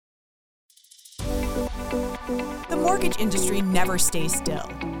The mortgage industry never stays still.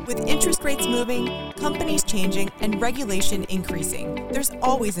 With interest rates moving, companies changing, and regulation increasing, there's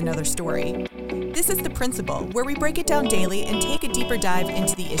always another story. This is The Principal, where we break it down daily and take a deeper dive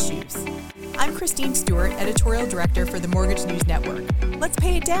into the issues. I'm Christine Stewart, Editorial Director for the Mortgage News Network. Let's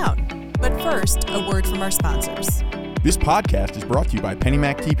pay it down. But first, a word from our sponsors. This podcast is brought to you by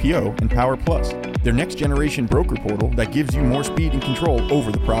PennyMac TPO and Power Plus, their next-generation broker portal that gives you more speed and control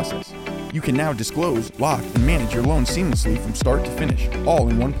over the process. You can now disclose, lock, and manage your loan seamlessly from start to finish, all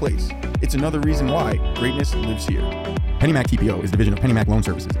in one place. It's another reason why greatness lives here. PennyMac TPO is a division of PennyMac Loan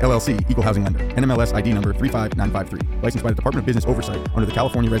Services, LLC, Equal Housing Lender, NMLS ID number 35953, licensed by the Department of Business Oversight under the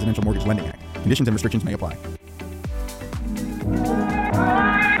California Residential Mortgage Lending Act. Conditions and restrictions may apply.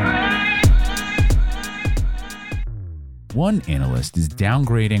 One analyst is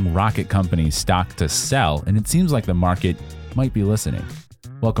downgrading Rocket Company's stock to sell, and it seems like the market might be listening.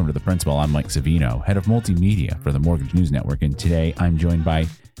 Welcome to The Principal. I'm Mike Savino, head of multimedia for the Mortgage News Network, and today I'm joined by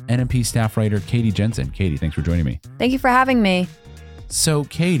NMP staff writer Katie Jensen. Katie, thanks for joining me. Thank you for having me. So,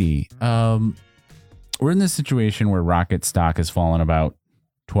 Katie, we're in this situation where Rocket stock has fallen about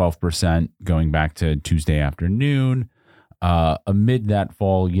 12% going back to Tuesday afternoon. Amid that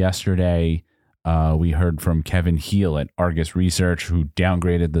fall yesterday, we heard from Kevin Heel at Argus Research, who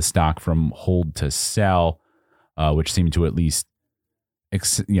downgraded the stock from hold to sell, which seemed to at least,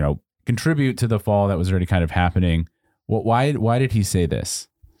 contribute to the fall that was already kind of happening. Why did he say this?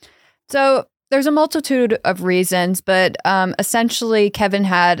 So there's a multitude of reasons, but essentially Kevin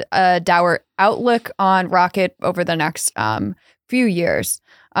had a dour outlook on Rocket over the next few years.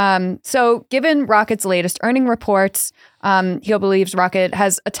 So given Rocket's latest earning reports, he believes Rocket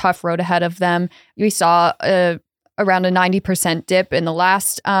has a tough road ahead of them. We saw around a 90% dip in the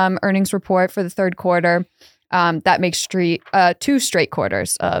last earnings report for the third quarter. That makes two straight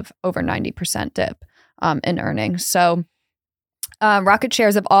quarters of over 90% dip in earnings. So Rocket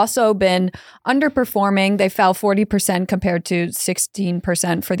shares have also been underperforming. They fell 40% compared to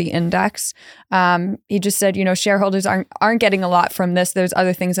 16% for the index. He just said, shareholders aren't getting a lot from this. There's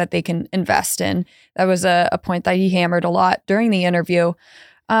other things that they can invest in. That was a point that he hammered a lot during the interview.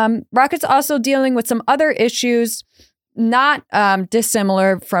 Rocket's also dealing with some other issues, not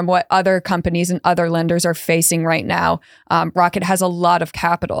dissimilar from what other companies and other lenders are facing right now. Rocket has a lot of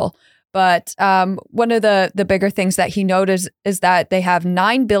capital. But one of the bigger things that he noticed is that they have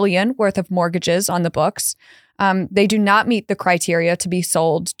 $9 billion worth of mortgages on the books. They do not meet the criteria to be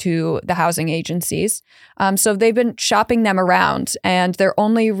sold to the housing agencies. So they've been shopping them around, and they're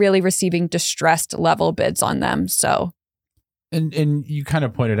only really receiving distressed level bids on them. So, and you kind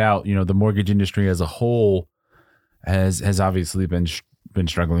of pointed out, the mortgage industry as a whole has obviously been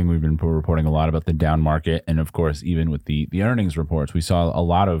struggling. We've been reporting a lot about the down market. And of course, even with the earnings reports, we saw a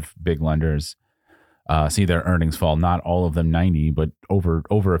lot of big lenders see their earnings fall. Not all of them 90, but over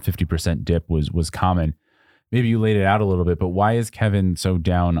a 50% dip was common. Maybe you laid it out a little bit, but why is Kevin so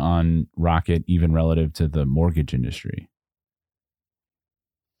down on Rocket, even relative to the mortgage industry?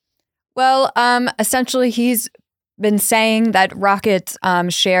 Well, essentially, he's been saying that Rocket's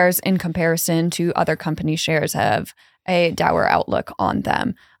shares in comparison to other company shares have a dour outlook on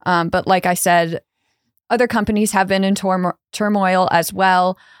them. But like I said, other companies have been in turmoil as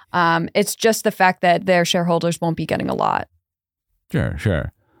well. It's just the fact that their shareholders won't be getting a lot.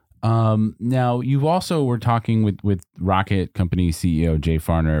 Sure. Now, you also were talking with Rocket Company CEO Jay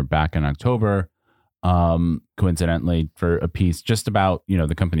Farner back in October, coincidentally, for a piece just about,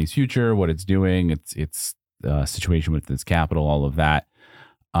 the company's future, what it's doing, its situation with its capital, all of that.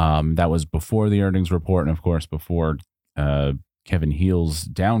 That was before the earnings report, and of course before Kevin Heel's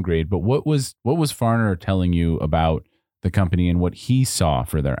downgrade. But what was Farner telling you about the company and what he saw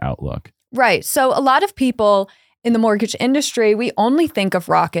for their outlook? Right. So a lot of people in the mortgage industry, we only think of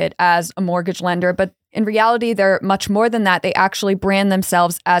Rocket as a mortgage lender, but in reality, they're much more than that. They actually brand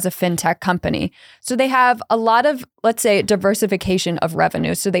themselves as a fintech company. So they have a lot of, let's say, diversification of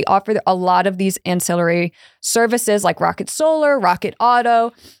revenue. So they offer a lot of these ancillary services like Rocket Solar, Rocket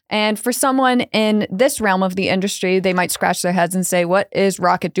Auto. And for someone in this realm of the industry, they might scratch their heads and say, what is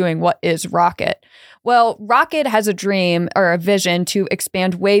Rocket doing? What is Rocket? Well, Rocket has a dream or a vision to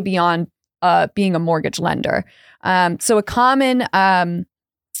expand way beyond being a mortgage lender. So a common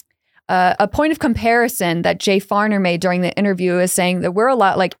a point of comparison that Jay Farner made during the interview is saying that we're a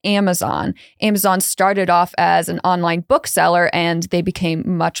lot like Amazon. Amazon started off as an online bookseller, and they became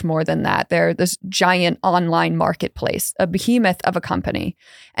much more than that. They're this giant online marketplace, a behemoth of a company.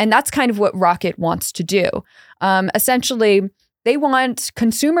 And that's kind of what Rocket wants to do. Essentially, they want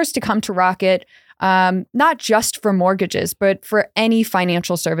consumers to come to Rocket not just for mortgages, but for any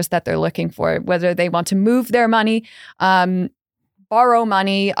financial service that they're looking for, whether they want to move their money, borrow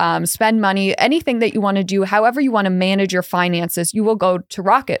money, spend money, anything that you want to do, however you want to manage your finances, you will go to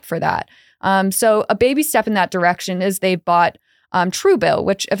Rocket for that. So a baby step in that direction is they bought Truebill,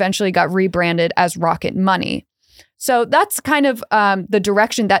 which eventually got rebranded as Rocket Money. So that's kind of the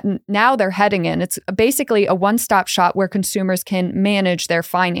direction that now they're heading in. It's basically a one-stop shop where consumers can manage their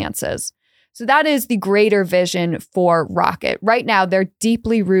finances. So that is the greater vision for Rocket. Right now, they're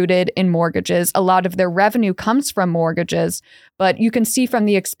deeply rooted in mortgages. A lot of their revenue comes from mortgages, but you can see from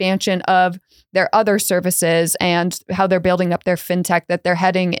the expansion of their other services and how they're building up their fintech that they're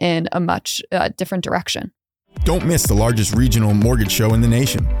heading in a much different direction. Don't miss the largest regional mortgage show in the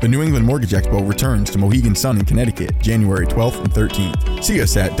nation. The New England Mortgage Expo returns to Mohegan Sun in Connecticut, January 12th and 13th. See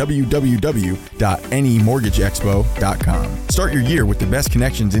us at www.nemortgageexpo.com. Start your year with the best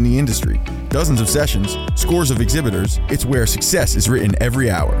connections in the industry. Dozens of sessions, scores of exhibitors. It's where success is written every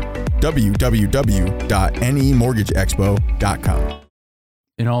hour. www.nemortgageexpo.com.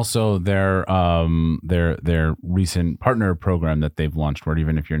 And also their recent partner program that they've launched, where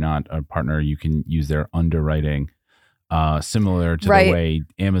even if you're not a partner, you can use their underwriting, similar to the way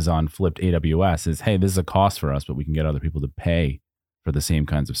Amazon flipped AWS. Is, hey, this is a cost for us, but we can get other people to pay for the same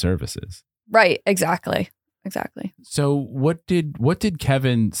kinds of services. Right. Exactly. So what did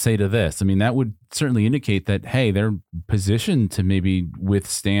Kevin say to this? I mean, that would certainly indicate that, hey, they're positioned to maybe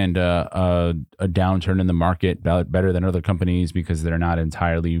withstand a downturn in the market better than other companies because they're not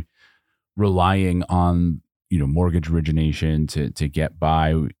entirely relying on, mortgage origination to get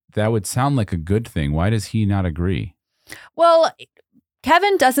by. That would sound like a good thing. Why does he not agree? Well,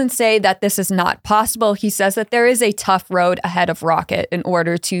 Kevin doesn't say that this is not possible. He says that there is a tough road ahead of Rocket in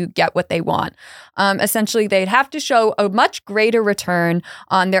order to get what they want. Essentially, they'd have to show a much greater return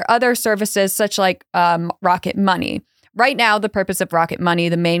on their other services, such like Rocket Money. Right now, the purpose of Rocket Money,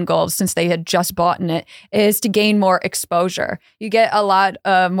 the main goal, since they had just bought in it, is to gain more exposure. You get a lot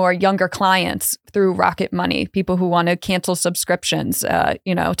more younger clients through Rocket Money, people who want to cancel subscriptions,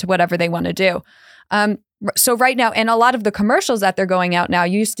 to whatever they want to do. So right now, and a lot of the commercials that they're going out now,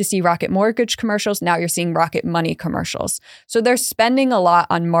 you used to see Rocket Mortgage commercials. Now you're seeing Rocket Money commercials. So they're spending a lot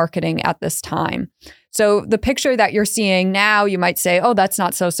on marketing at this time. So the picture that you're seeing now, you might say, oh, that's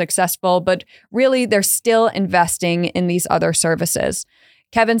not so successful, but really they're still investing in these other services.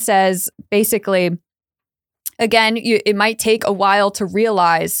 Kevin says, basically, again, it might take a while to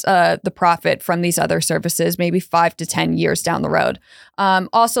realize the profit from these other services, maybe 5 to 10 years down the road.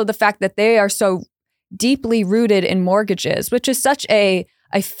 Also, the fact that they are so deeply rooted in mortgages, which is such a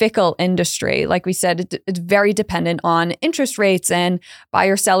fickle industry. Like we said, it's very dependent on interest rates and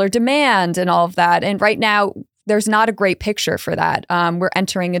buyer-seller demand and all of that. And right now, there's not a great picture for that. We're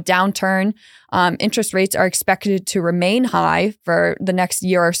entering a downturn. Interest rates are expected to remain high for the next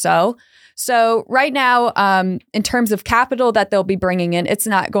year or so. So right now, in terms of capital that they'll be bringing in, it's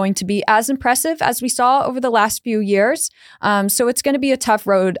not going to be as impressive as we saw over the last few years. So it's going to be a tough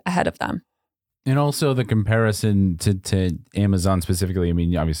road ahead of them. And also the comparison to Amazon specifically. I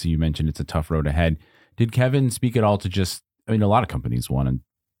mean, obviously you mentioned it's a tough road ahead. Did Kevin speak at all to just, a lot of companies want to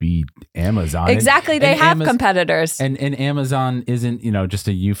be Amazon. Exactly. They have competitors. And Amazon isn't, just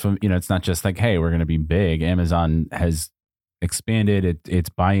a euphemism. It's not just like, hey, we're going to be big. Amazon has expanded. It's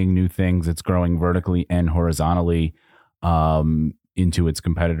buying new things. It's growing vertically and horizontally into its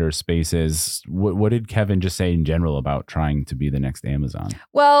competitor spaces. What did Kevin just say in general about trying to be the next Amazon?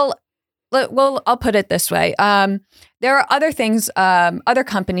 Well, I'll put it this way. There are other things, other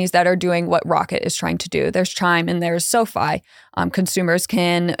companies that are doing what Rocket is trying to do. There's Chime and there's SoFi. Consumers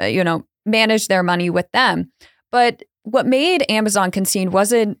can, manage their money with them. But what made Amazon concede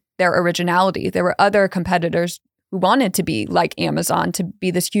wasn't their originality. There were other competitors who wanted to be like Amazon, to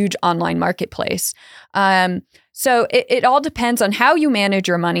be this huge online marketplace. So it all depends on how you manage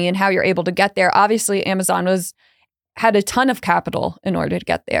your money and how you're able to get there. Obviously, Amazon had a ton of capital in order to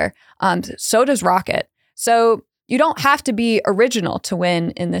get there. So does Rocket. So you don't have to be original to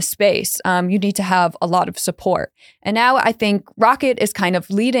win in this space. You need to have a lot of support. And now I think Rocket is kind of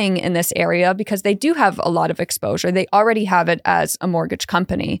leading in this area because they do have a lot of exposure. They already have it as a mortgage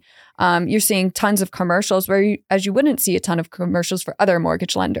company. You're seeing tons of commercials where as you wouldn't see a ton of commercials for other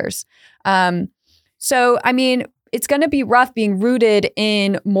mortgage lenders. So, I mean, it's going to be rough being rooted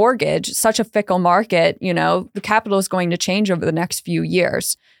in mortgage, such a fickle market. The capital is going to change over the next few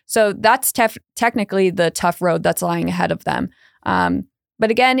years. So that's technically the tough road that's lying ahead of them.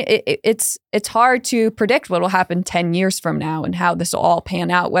 But again, it's hard to predict what will happen 10 years from now and how this will all pan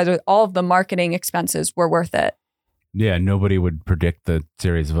out, whether all of the marketing expenses were worth it. Yeah, nobody would predict the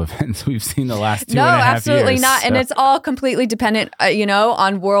series of events we've seen the last 2.5 years. No, absolutely not. And it's all completely dependent,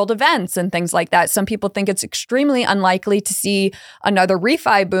 on world events and things like that. Some people think it's extremely unlikely to see another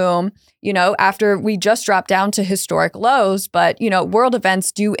refi boom, after we just dropped down to historic lows. But, world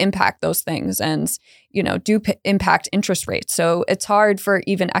events do impact those things and, impact interest rates. So it's hard for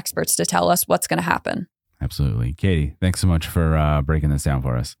even experts to tell us what's going to happen. Absolutely. Katie, thanks so much for breaking this down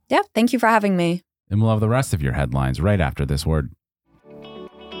for us. Yeah, thank you for having me. And we'll have the rest of your headlines right after this word.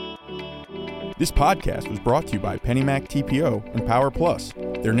 This podcast was brought to you by PennyMac TPO and Power Plus,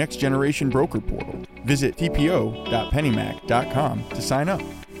 their next generation broker portal. Visit tpo.pennymac.com to sign up.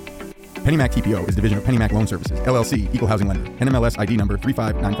 PennyMac TPO is a division of PennyMac Loan Services, LLC, Equal Housing Lender, NMLS ID number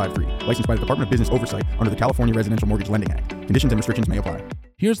 35953, licensed by the Department of Business Oversight under the California Residential Mortgage Lending Act. Conditions and restrictions may apply.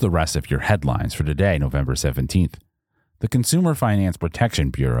 Here's the rest of your headlines for today, November 17th. The Consumer Finance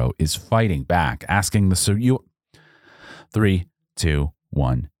Protection Bureau is fighting back, asking the 3, 2,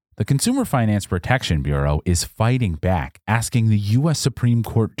 1. The Consumer Finance Protection Bureau is fighting back, asking the U.S. Supreme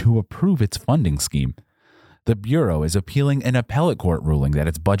Court to approve its funding scheme. The Bureau is appealing an appellate court ruling that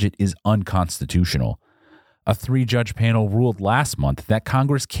its budget is unconstitutional. A 3-judge panel ruled last month that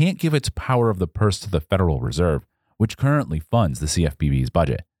Congress can't give its power of the purse to the Federal Reserve, which currently funds the CFPB's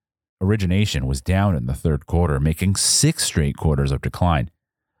budget. Origination was down in the third quarter, making 6 straight quarters of decline.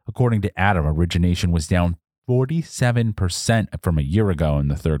 According to Adam, origination was down 47% from a year ago in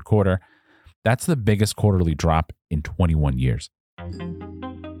the third quarter. That's the biggest quarterly drop in 21 years.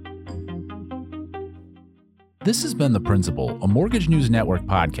 This has been The Principal, a Mortgage News Network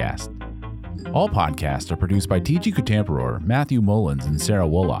podcast. All podcasts are produced by T.G. Kutamperor, Matthew Mullins, and Sarah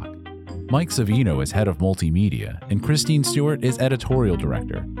Woloch. Mike Savino is head of multimedia, and Christine Stewart is editorial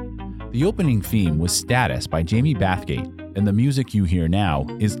director. The opening theme was Status by Jamie Bathgate, and the music you hear now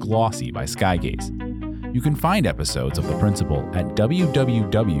is Glossy by Skygaze. You can find episodes of The Principal at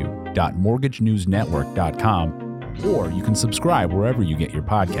www.mortgagenewsnetwork.com, or you can subscribe wherever you get your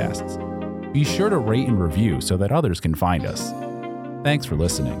podcasts. Be sure to rate and review so that others can find us. Thanks for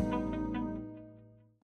listening.